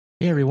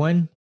Hey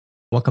everyone,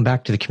 welcome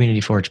back to the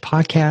Community Forge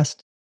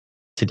podcast.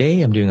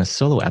 Today I'm doing a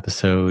solo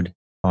episode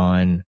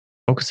on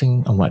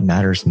focusing on what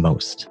matters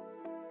most.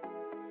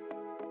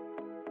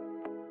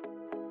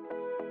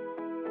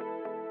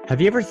 Have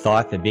you ever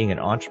thought that being an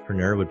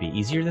entrepreneur would be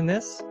easier than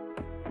this?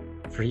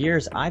 For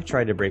years, I've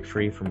tried to break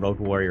free from road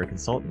warrior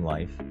consultant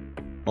life,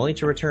 only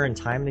to return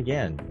time and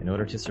again in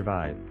order to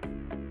survive.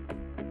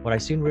 What I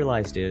soon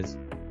realized is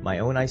my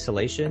own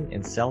isolation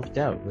and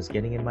self-doubt was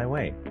getting in my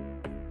way,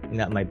 and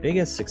that my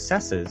biggest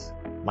successes,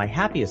 my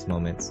happiest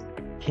moments,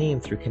 came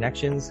through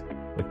connections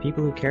with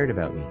people who cared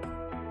about me.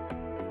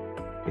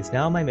 It's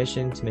now my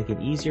mission to make it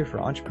easier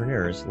for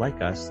entrepreneurs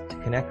like us to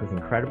connect with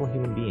incredible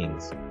human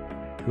beings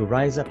who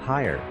rise up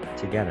higher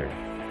together.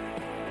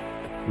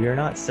 We are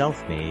not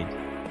self-made,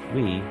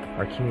 we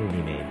are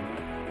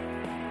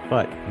community-made.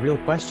 But the real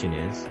question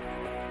is,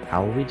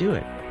 how will we do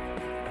it?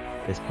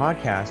 This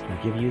podcast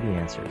will give you the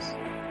answers.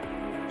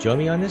 Join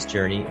me on this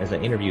journey as I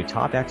interview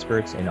top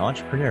experts and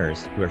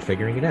entrepreneurs who are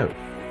figuring it out.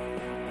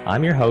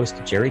 I'm your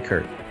host, Jerry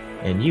Kurt,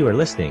 and you are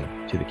listening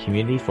to the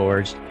Community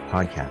Forged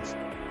podcast.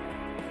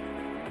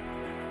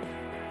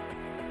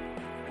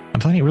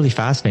 I'm finding it really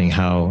fascinating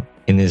how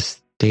in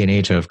this day and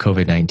age of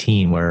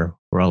COVID-19, where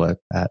we're all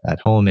at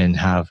home and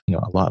have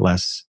a lot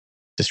less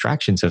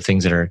distractions of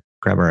things that are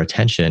grab our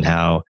attention,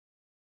 how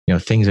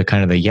things are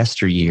kind of the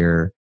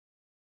yesteryear,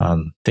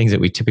 things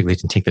that we typically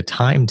didn't take the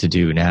time to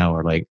do now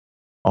are like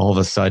all of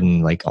a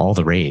sudden, like all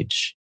the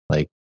rage,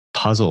 like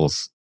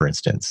puzzles, for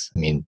instance. I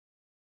mean,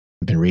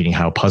 I've been reading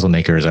how puzzle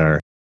makers are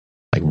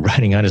like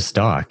running out of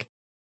stock.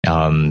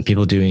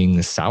 People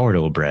doing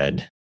sourdough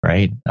bread,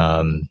 right?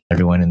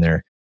 Everyone in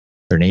their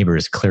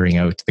neighbors clearing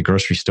out the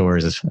grocery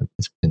stores.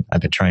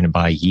 I've been trying to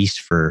buy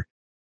yeast for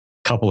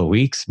a couple of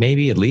weeks,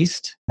 maybe at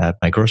least, at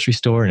my grocery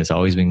store, and it's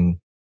always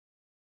been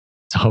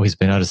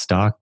out of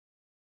stock.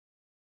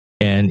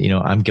 And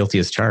I'm guilty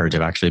as charged.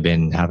 I've actually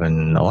been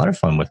having a lot of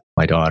fun with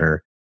my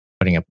daughter,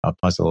 putting a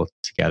puzzle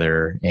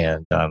together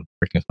and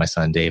working with my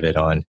son David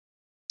on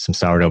some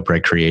sourdough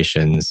bread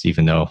creations,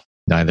 even though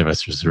neither of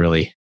us has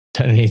really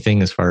done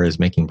anything as far as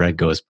making bread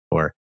goes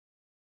before.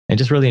 And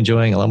just really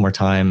enjoying a lot more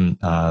time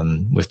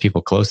with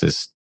people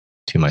closest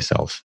to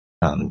myself,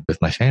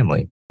 with my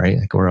family, right?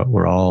 Like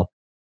we're all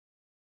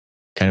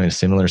kind of in a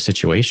similar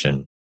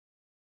situation.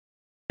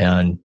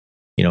 And,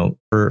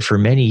 for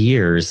many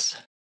years,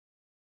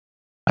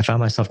 I found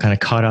myself kind of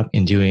caught up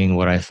in doing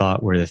what I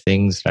thought were the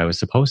things that I was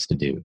supposed to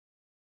do,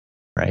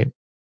 right?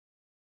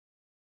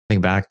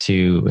 Think back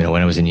to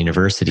when I was in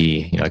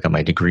university, I got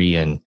my degree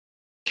in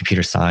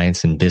computer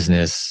science and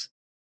business,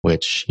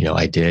 which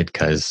I did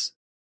because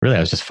really I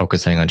was just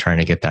focusing on trying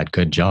to get that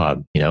good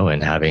job,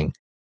 and having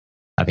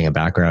a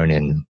background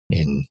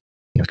in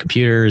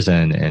computers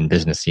and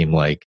business seemed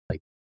like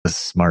the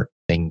smart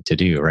thing to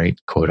do, right?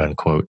 Quote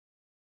unquote.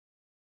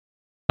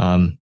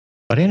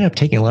 But I ended up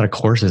taking a lot of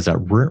courses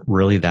that weren't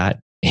really that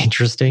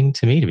interesting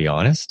to me, to be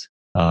honest.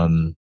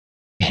 And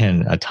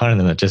a ton of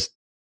them that just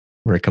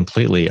were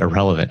completely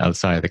irrelevant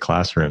outside of the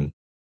classroom.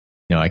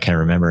 I can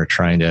remember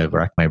trying to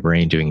rack my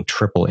brain doing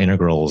triple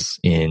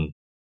integrals in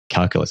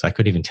calculus. I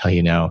couldn't even tell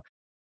you now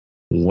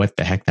what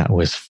the heck that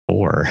was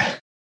for.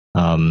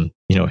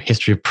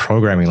 History of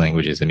programming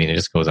languages. I mean, it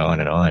just goes on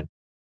and on.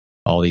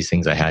 All these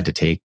things I had to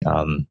take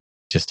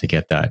just to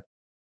get that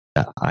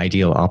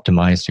ideal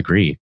optimized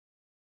degree.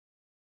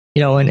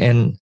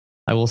 And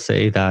I will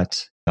say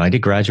that I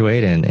did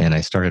graduate and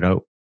I started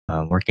out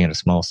working at a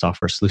small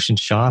software solutions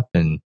shop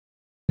and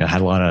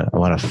had a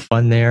lot of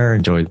fun there,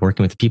 enjoyed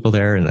working with the people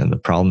there and then the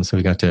problems that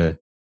we got to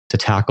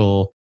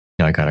tackle.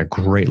 I got a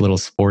great little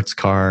sports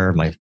car.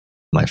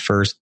 My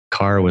first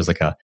car was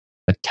like a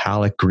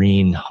metallic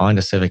green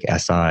Honda Civic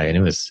Si, and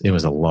it was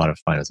a lot of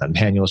fun. It was a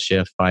manual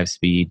shift,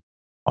 5-speed,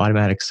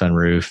 automatic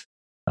sunroof.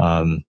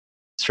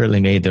 Certainly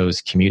made those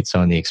commutes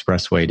on the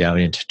expressway down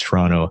into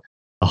Toronto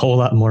a whole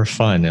lot more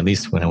fun, at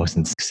least when I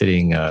wasn't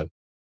sitting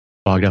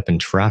bogged up in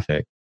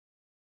traffic.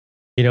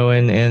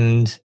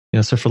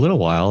 So for a little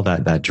while,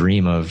 that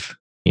dream of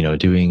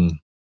doing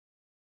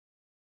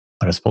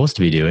what I was supposed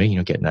to be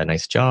doing, getting that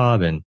nice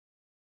job and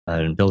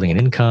building an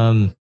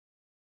income.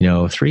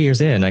 3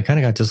 years in, I kind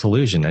of got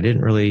disillusioned. I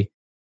didn't really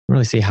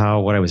see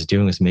how what I was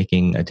doing was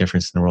making a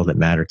difference in the world that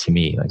mattered to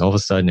me. Like all of a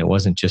sudden, it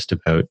wasn't just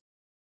about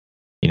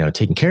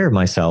taking care of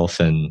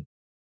myself and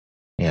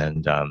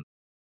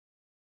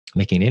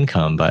making an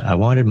income, but I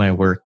wanted my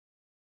work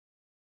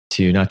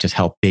to not just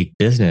help big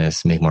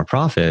business make more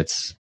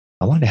profits.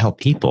 I wanted to help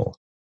people.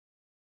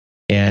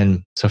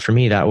 And so for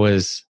me, that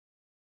was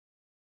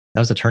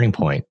a turning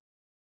point.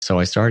 So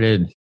I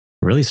started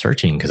really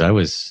searching because I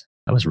was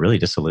really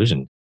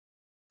disillusioned.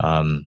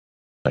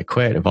 I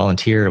quit, I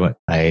volunteered.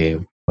 I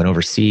went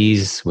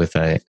overseas with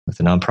a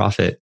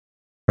nonprofit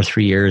for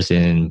 3 years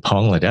in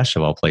Bangladesh,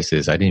 of all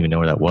places. I didn't even know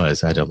where that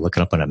was. I had to look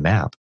it up on a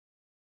map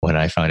when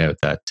I found out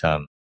that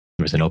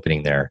there was an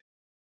opening there.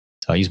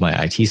 So I used my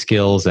IT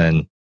skills,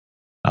 and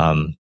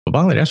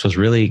Bangladesh was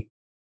really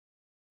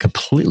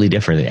completely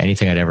different than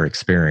anything I'd ever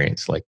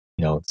experienced. Like,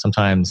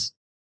 sometimes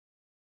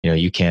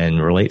You can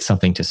relate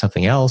something to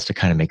something else to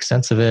kind of make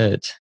sense of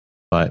it.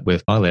 But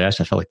with Bangladesh,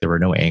 I felt like there were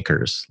no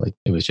anchors. Like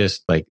it was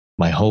just like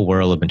my whole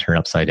world had been turned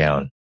upside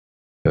down.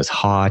 It was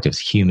hot, it was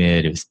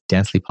humid, it was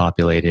densely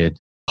populated,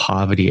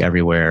 poverty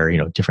everywhere,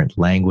 different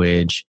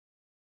language,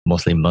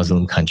 mostly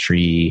Muslim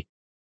country.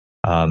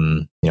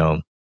 And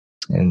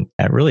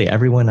really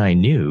everyone I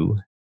knew,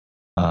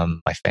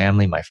 my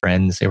family, my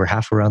friends, they were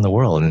half around the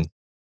world. And,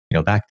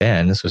 back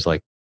then, this was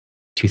like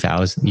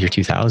 2000.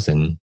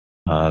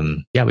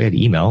 Yeah, we had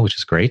email, which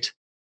is great.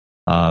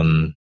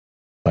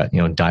 But,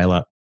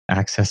 dial-up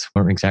access,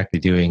 weren't exactly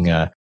doing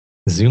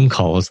Zoom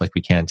calls like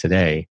we can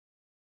today.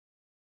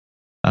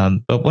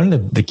 But one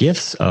of the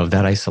gifts of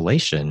that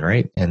isolation,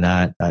 right, and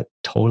that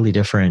totally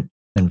different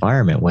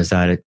environment was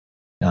that it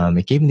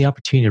gave me the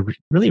opportunity to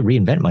really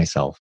reinvent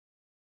myself,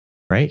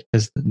 right?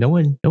 Because no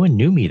one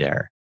knew me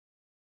there.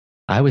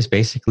 I was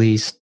basically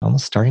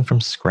almost starting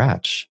from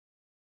scratch,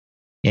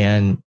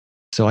 and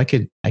so I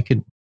could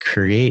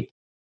create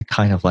the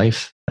kind of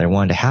life that I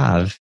wanted to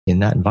have in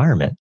that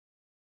environment.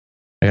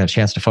 I got a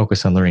chance to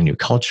focus on learning new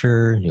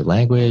culture, new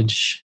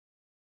language,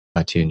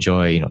 to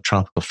enjoy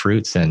tropical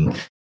fruits, and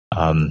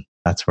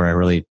that's where I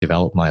really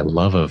developed my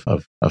love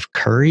of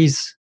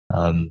curries,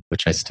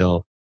 which I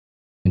still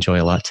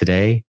enjoy a lot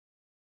today.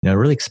 It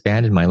really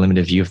expanded my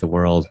limited view of the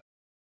world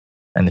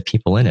and the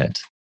people in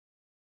it.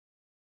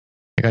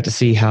 I got to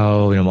see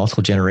how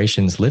multiple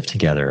generations lived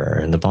together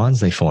and the bonds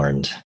they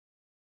formed,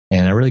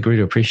 and I really grew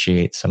to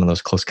appreciate some of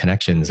those close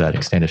connections that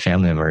extended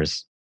family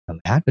members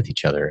had with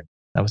each other.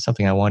 That was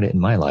something I wanted in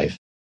my life.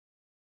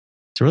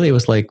 So really, it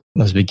was like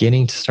I was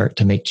beginning to start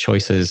to make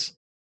choices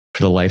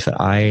for the life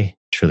that I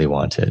truly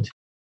wanted,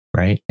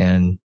 right?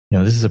 And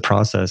this is a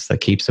process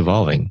that keeps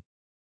evolving.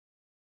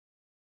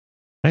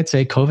 I'd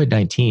say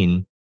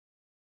COVID-19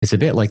 is a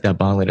bit like that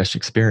Bangladesh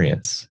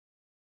experience.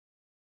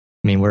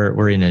 I mean,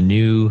 we're in a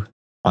new,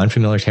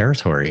 unfamiliar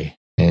territory,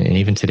 and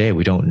even today,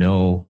 we don't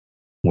know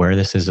where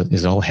this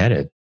is all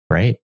headed,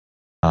 right?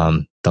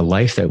 The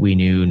life that we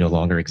knew no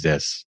longer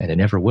exists, and it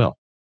never will.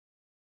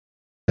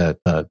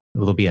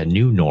 There'll be a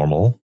new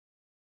normal,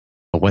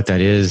 but what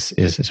that is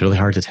really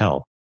hard to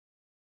tell.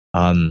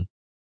 But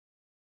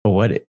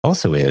what it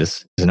also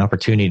is an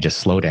opportunity to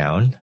slow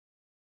down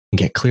and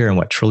get clear on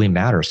what truly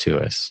matters to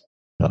us,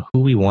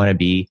 who we want to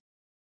be,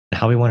 and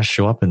how we want to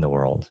show up in the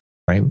world.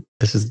 Right?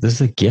 This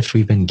is a gift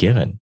we've been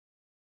given.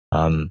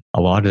 A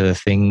lot of the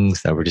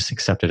things that were just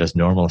accepted as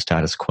normal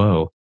status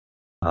quo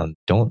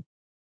don't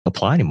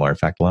apply anymore. In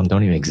fact, a lot of them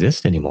don't even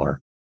exist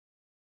anymore.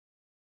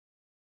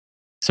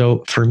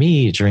 So for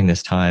me, during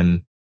this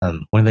time,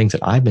 one of the things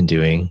that I've been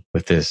doing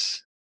with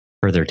this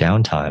further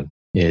downtime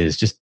is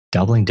just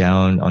doubling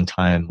down on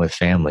time with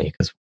family.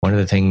 Because one of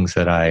the things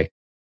that I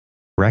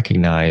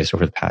recognized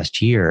over the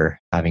past year,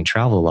 having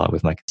traveled a lot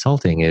with my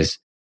consulting, is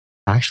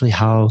actually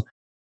how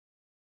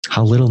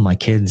little my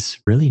kids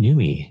really knew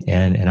me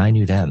and I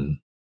knew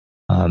them.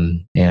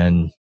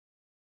 And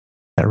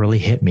that really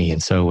hit me.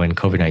 And so when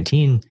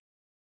COVID-19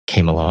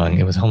 came along,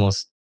 it was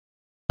almost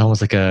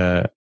like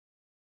a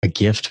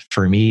gift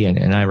for me.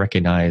 And I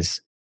recognize,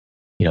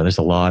 there's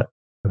a lot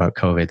about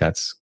COVID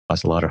that's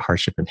caused a lot of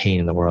hardship and pain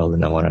in the world.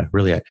 And I want to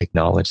really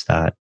acknowledge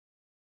that.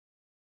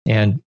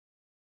 And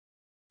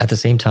at the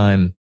same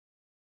time,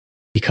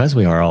 because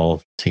we are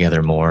all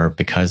together more,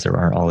 because there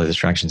aren't all the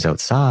distractions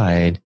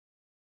outside,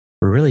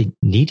 we really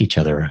need each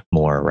other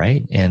more,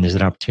 right? And there's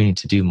an opportunity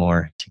to do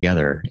more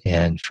together.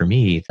 And for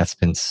me, that's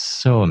been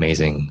so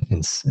amazing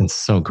and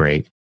so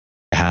great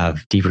to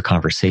have deeper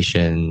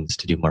conversations,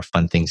 to do more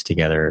fun things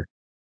together.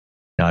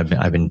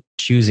 I've been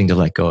choosing to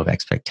let go of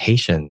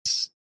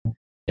expectations.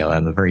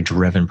 I'm a very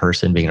driven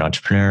person, being an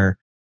entrepreneur.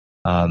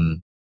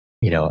 I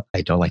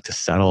don't like to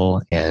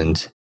settle,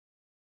 and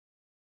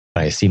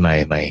I see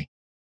my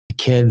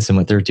kids and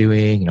what they're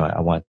doing. I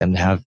want them to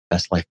have the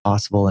best life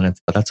possible,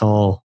 but that's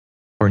all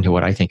according to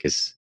what I think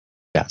is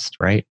best,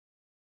 right?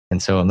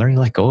 And so I'm learning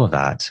to let go of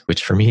that,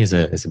 which for me is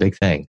a big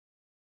thing,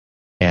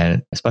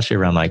 and especially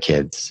around my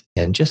kids,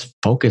 and just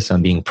focus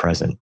on being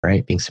present,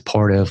 right? Being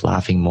supportive,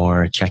 laughing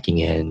more, checking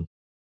in,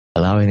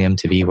 allowing them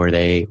to be where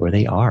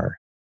they are.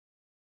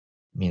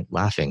 I mean,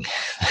 laughing.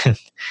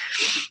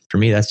 For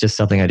me, that's just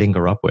something I didn't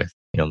grow up with.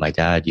 My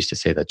dad used to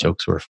say that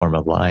jokes were a form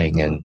of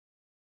lying, and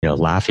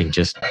laughing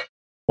just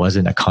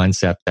wasn't a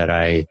concept that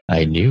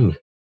I knew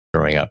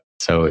growing up.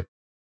 So,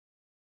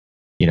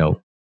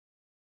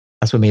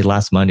 that's what made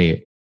last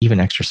Monday even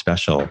extra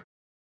special.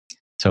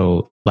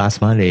 So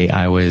last Monday,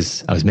 I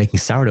was making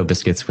sourdough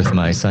biscuits with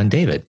my son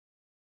David,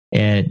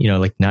 and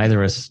like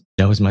neither of us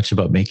knows much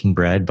about making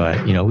bread,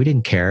 but we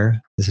didn't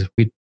care.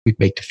 We'd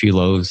baked a few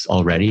loaves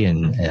already,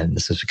 and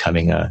this is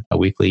becoming a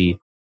weekly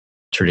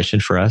tradition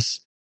for us.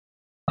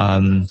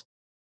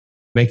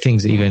 Make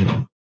things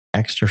even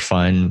extra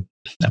fun.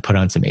 I put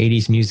on some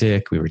 80s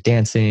music. We were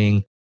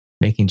dancing,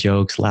 making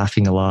jokes,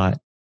 laughing a lot.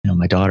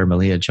 My daughter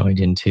Malia joined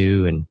in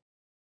too. And,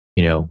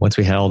 once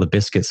we had all the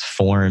biscuits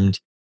formed,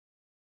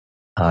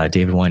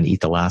 David wanted to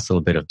eat the last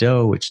little bit of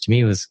dough, which to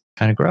me was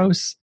kind of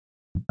gross.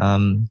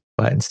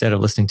 But instead of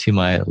listening to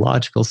my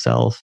logical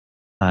self,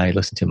 I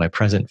listened to my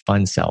present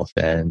fun self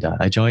and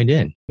I joined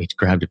in. We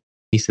grabbed a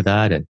piece of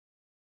that and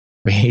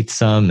we ate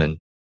some and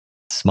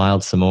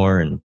smiled some more.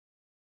 And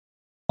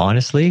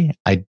honestly,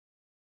 I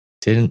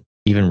didn't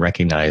even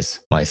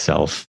recognize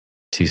myself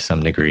to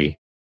some degree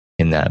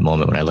in that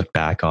moment when I look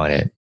back on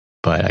it.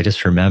 But I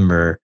just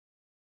remember at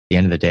the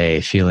end of the day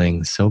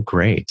feeling so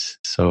great,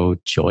 so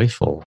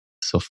joyful,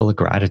 so full of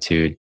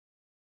gratitude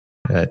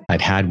that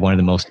I'd had one of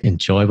the most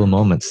enjoyable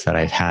moments that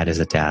I've had as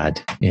a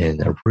dad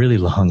in a really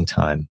long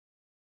time.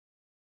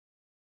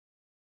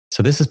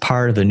 So this is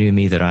part of the new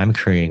me that I'm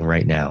creating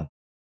right now.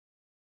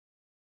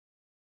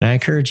 And I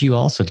encourage you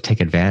also to take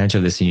advantage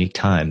of this unique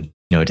time,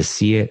 to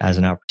see it as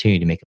an opportunity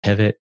to make a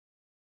pivot,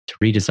 to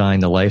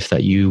redesign the life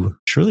that you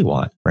truly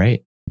want,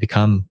 right?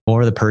 Become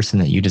more the person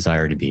that you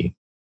desire to be.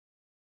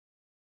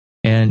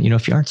 And,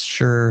 if you aren't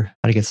sure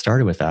how to get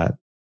started with that,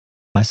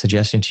 my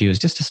suggestion to you is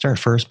just to start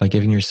first by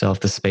giving yourself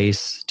the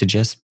space to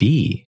just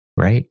be,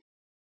 right?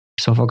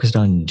 We're so focused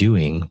on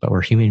doing, but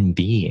we're human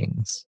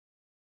beings.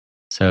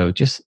 So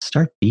just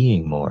start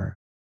being more.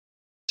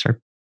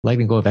 Start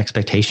letting go of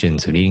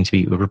expectations of needing to be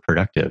uber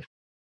productive.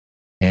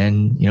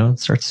 And,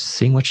 start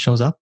seeing what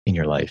shows up in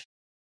your life.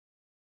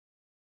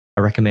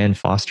 I recommend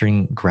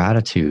fostering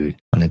gratitude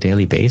on a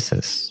daily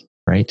basis,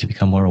 right? To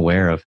become more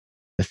aware of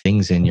the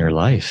things in your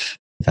life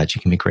that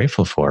you can be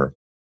grateful for.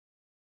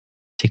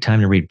 Take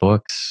time to read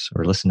books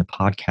or listen to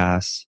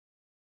podcasts.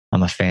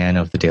 I'm a fan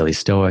of the Daily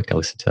Stoic. I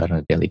listen to that on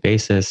a daily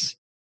basis.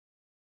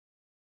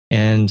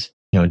 And,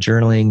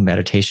 journaling,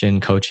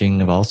 meditation, coaching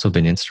have also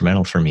been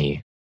instrumental for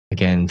me.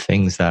 Again,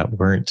 things that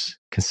weren't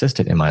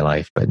consistent in my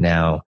life, but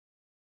now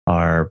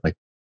are, like,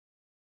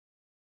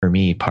 for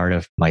me, part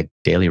of my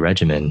daily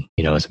regimen,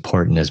 as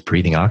important as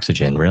breathing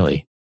oxygen,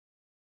 really.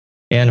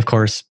 And of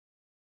course,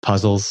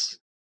 puzzles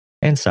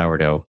and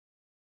sourdough,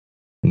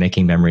 and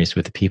making memories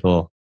with the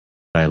people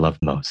that I love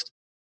most.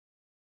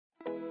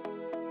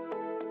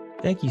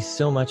 Thank you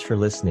so much for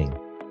listening.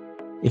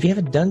 If you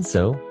haven't done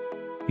so,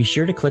 be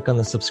sure to click on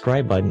the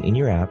subscribe button in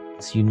your app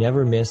so you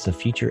never miss a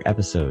future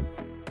episode.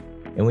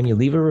 And when you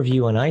leave a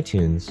review on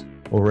iTunes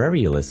or wherever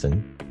you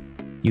listen,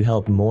 you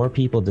help more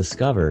people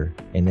discover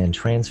and then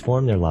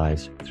transform their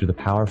lives through the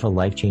powerful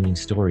life-changing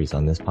stories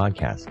on this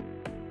podcast.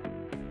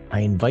 I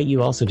invite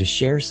you also to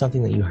share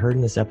something that you heard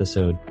in this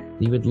episode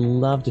that you would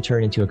love to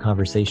turn into a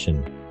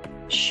conversation.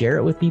 Share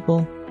it with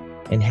people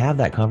and have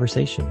that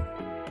conversation.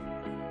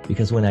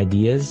 Because when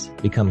ideas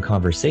become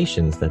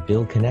conversations that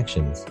build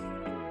connections,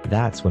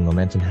 that's when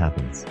momentum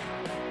happens.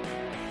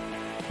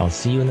 I'll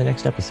see you in the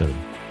next episode.